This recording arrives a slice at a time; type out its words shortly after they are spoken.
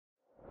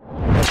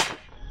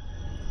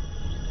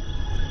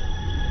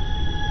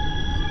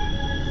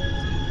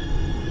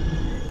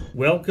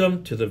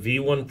Welcome to the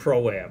V1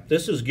 Pro app.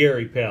 This is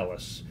Gary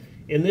Pallas.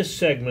 In this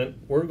segment,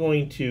 we're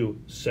going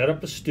to set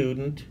up a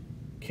student,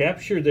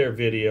 capture their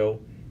video,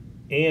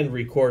 and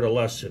record a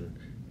lesson.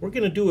 We're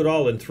going to do it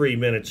all in 3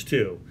 minutes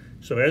too.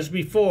 So as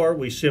before,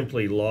 we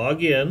simply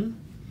log in.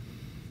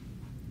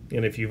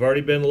 And if you've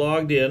already been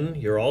logged in,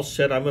 you're all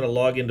set. I'm going to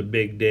log into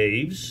Big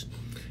Dave's.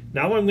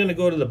 Now I'm going to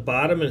go to the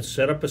bottom and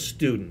set up a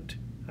student.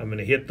 I'm going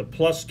to hit the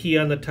plus key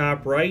on the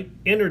top right,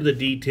 enter the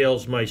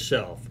details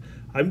myself.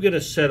 I'm going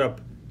to set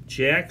up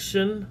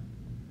Jackson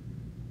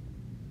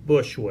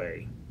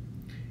Bushway,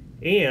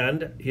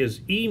 and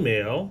his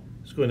email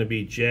is going to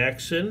be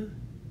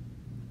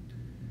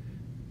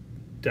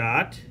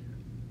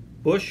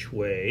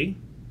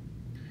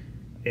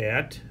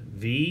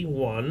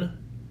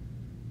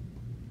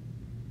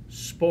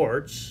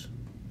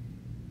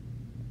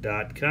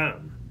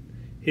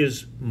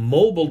His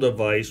mobile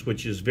device,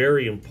 which is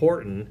very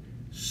important,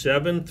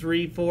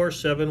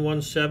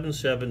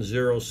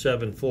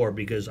 734-717-7074,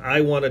 because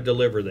I want to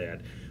deliver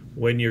that.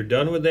 When you're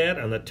done with that,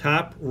 on the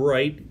top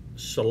right,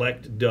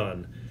 select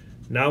Done.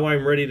 Now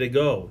I'm ready to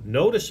go.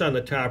 Notice on the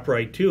top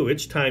right too,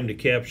 it's time to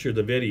capture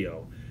the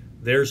video.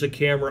 There's a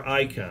camera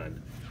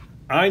icon.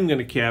 I'm going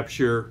to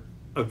capture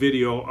a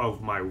video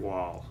of my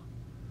wall.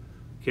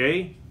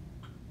 Okay?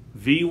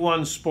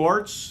 V1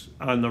 Sports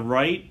on the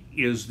right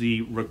is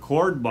the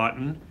record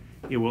button.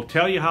 It will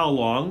tell you how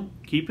long.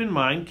 Keep in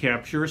mind,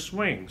 capture a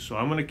swing. So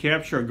I'm going to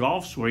capture a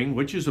golf swing,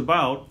 which is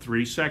about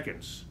 3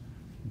 seconds.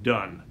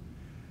 Done.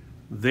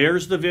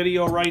 There's the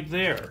video right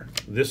there.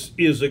 This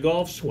is a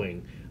golf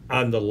swing.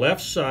 On the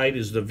left side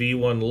is the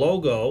V1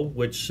 logo,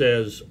 which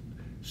says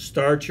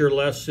start your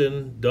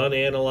lesson, done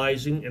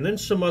analyzing, and then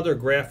some other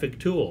graphic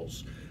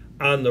tools.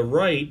 On the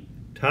right,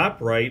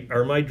 top right,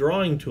 are my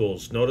drawing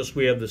tools. Notice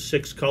we have the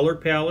 6 color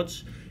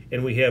palettes,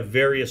 and we have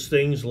various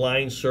things,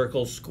 lines,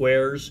 circles,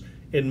 squares,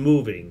 and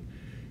moving.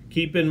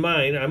 Keep in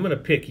mind, I'm going to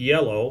pick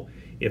yellow.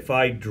 If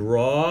I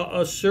draw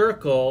a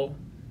circle,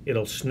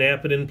 it'll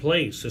snap it in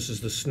place. This is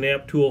the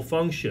snap tool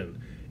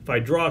function. If I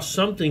draw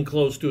something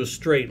close to a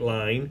straight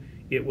line,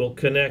 it will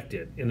connect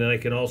it. And then I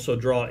can also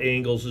draw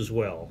angles as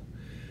well.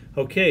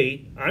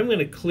 Okay, I'm going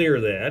to clear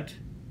that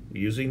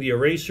using the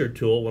eraser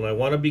tool. When I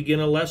want to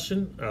begin a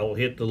lesson, I'll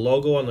hit the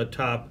logo on the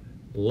top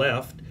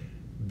left,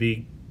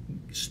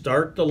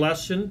 start the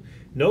lesson.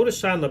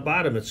 Notice on the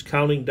bottom it's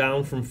counting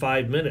down from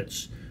 5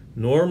 minutes.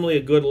 Normally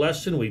a good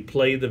lesson, we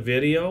play the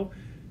video,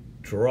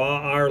 draw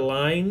our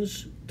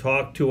lines,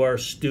 talk to our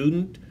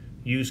student,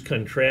 use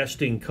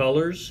contrasting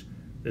colors.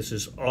 This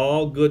is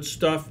all good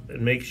stuff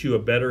and makes you a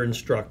better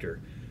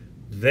instructor.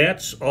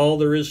 That's all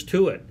there is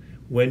to it.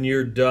 When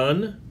you're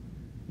done,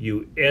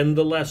 you end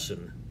the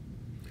lesson.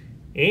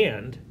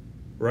 And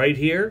right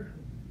here,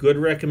 good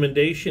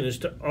recommendation is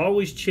to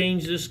always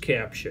change this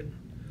caption.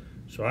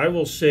 So I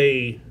will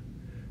say,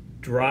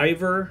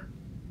 driver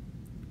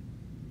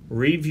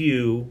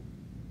review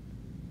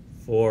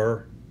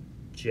for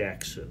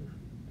Jackson.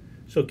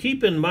 So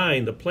keep in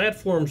mind, the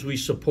platforms we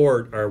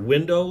support are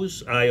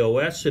Windows,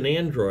 iOS, and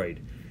Android.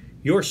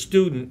 Your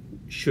student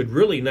should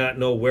really not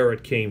know where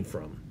it came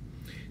from.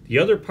 The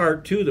other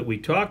part too that we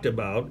talked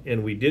about,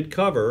 and we did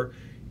cover,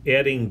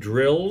 adding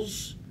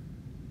drills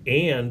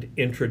and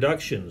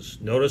introductions.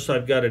 Notice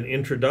I've got an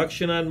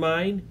introduction on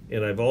mine,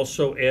 and I've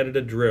also added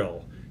a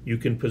drill. You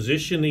can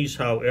position these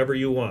however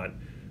you want.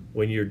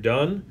 When you're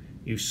done,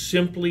 you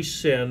simply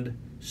send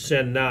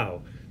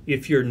now.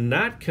 If you're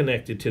not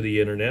connected to the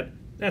internet,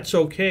 that's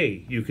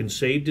okay. You can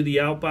save to the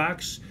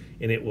outbox,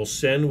 and it will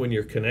send when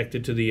you're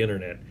connected to the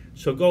internet.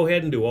 So go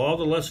ahead and do all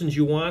the lessons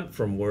you want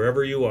from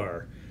wherever you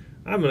are.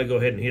 I'm going to go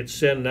ahead and hit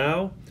send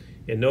now,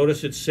 and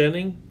notice it's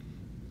sending.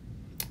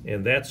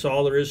 And that's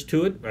all there is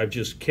to it. I've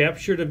just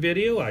captured a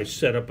video, I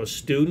set up a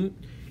student,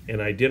 and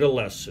I did a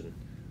lesson.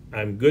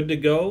 I'm good to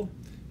go.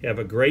 Have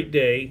a great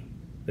day.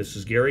 This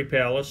is Gary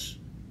Pallas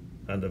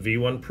on the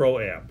V1 Pro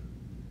app.